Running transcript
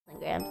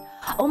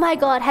Oh my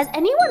god, has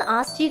anyone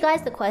asked you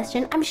guys the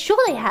question? I'm sure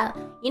they have.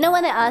 You know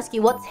when they ask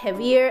you what's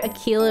heavier, a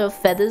kilo of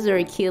feathers or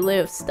a kilo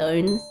of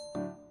stones?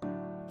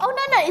 Oh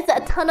no, it's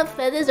a ton of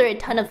feathers or a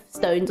ton of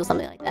stones or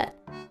something like that.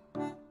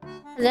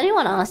 Has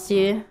anyone asked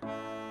you?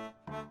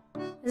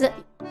 Is it...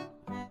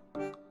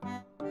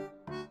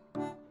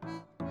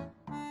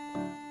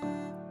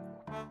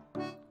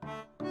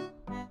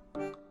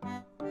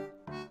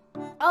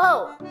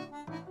 Oh!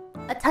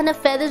 A ton of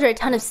feathers or a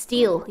ton of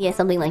steel. Yeah,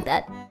 something like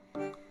that.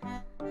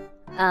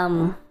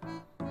 I'm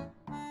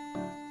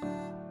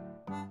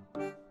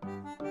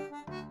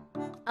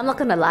not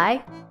gonna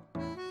lie.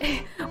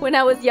 When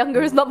I was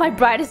younger, it's not my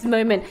brightest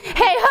moment.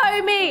 Hey,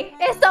 homie!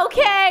 It's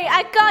okay!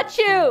 I got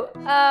you!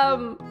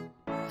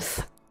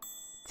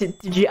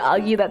 Did you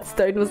argue that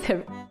stone was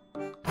heavy?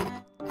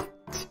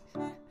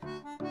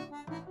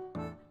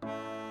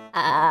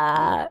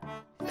 I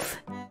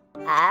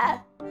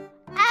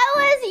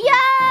was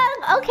young,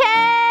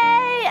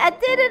 okay? I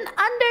didn't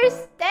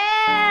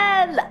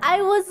understand.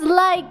 I was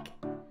like,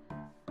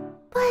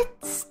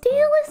 but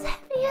steel is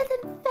heavier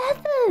than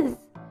feathers.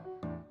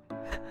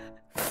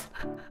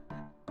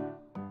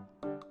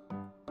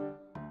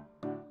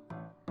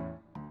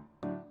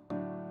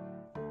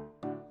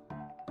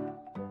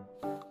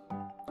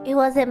 It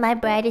wasn't my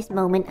brightest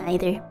moment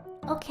either.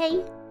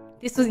 Okay.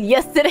 This was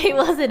yesterday,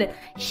 wasn't it?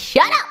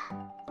 Shut up!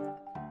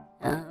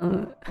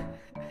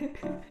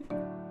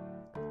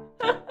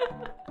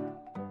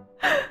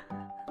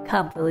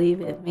 Can't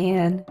believe it,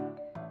 man.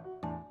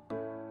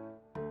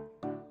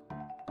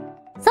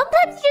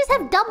 Sometimes you just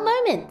have dumb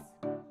moments,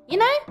 you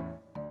know?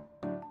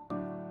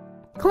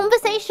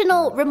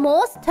 Conversational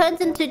remorse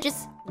turns into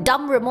just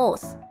dumb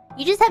remorse.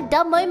 You just have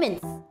dumb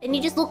moments, and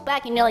you just look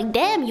back and you're like,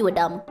 damn, you were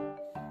dumb.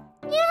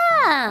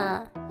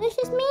 Yeah, it's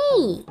just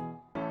me.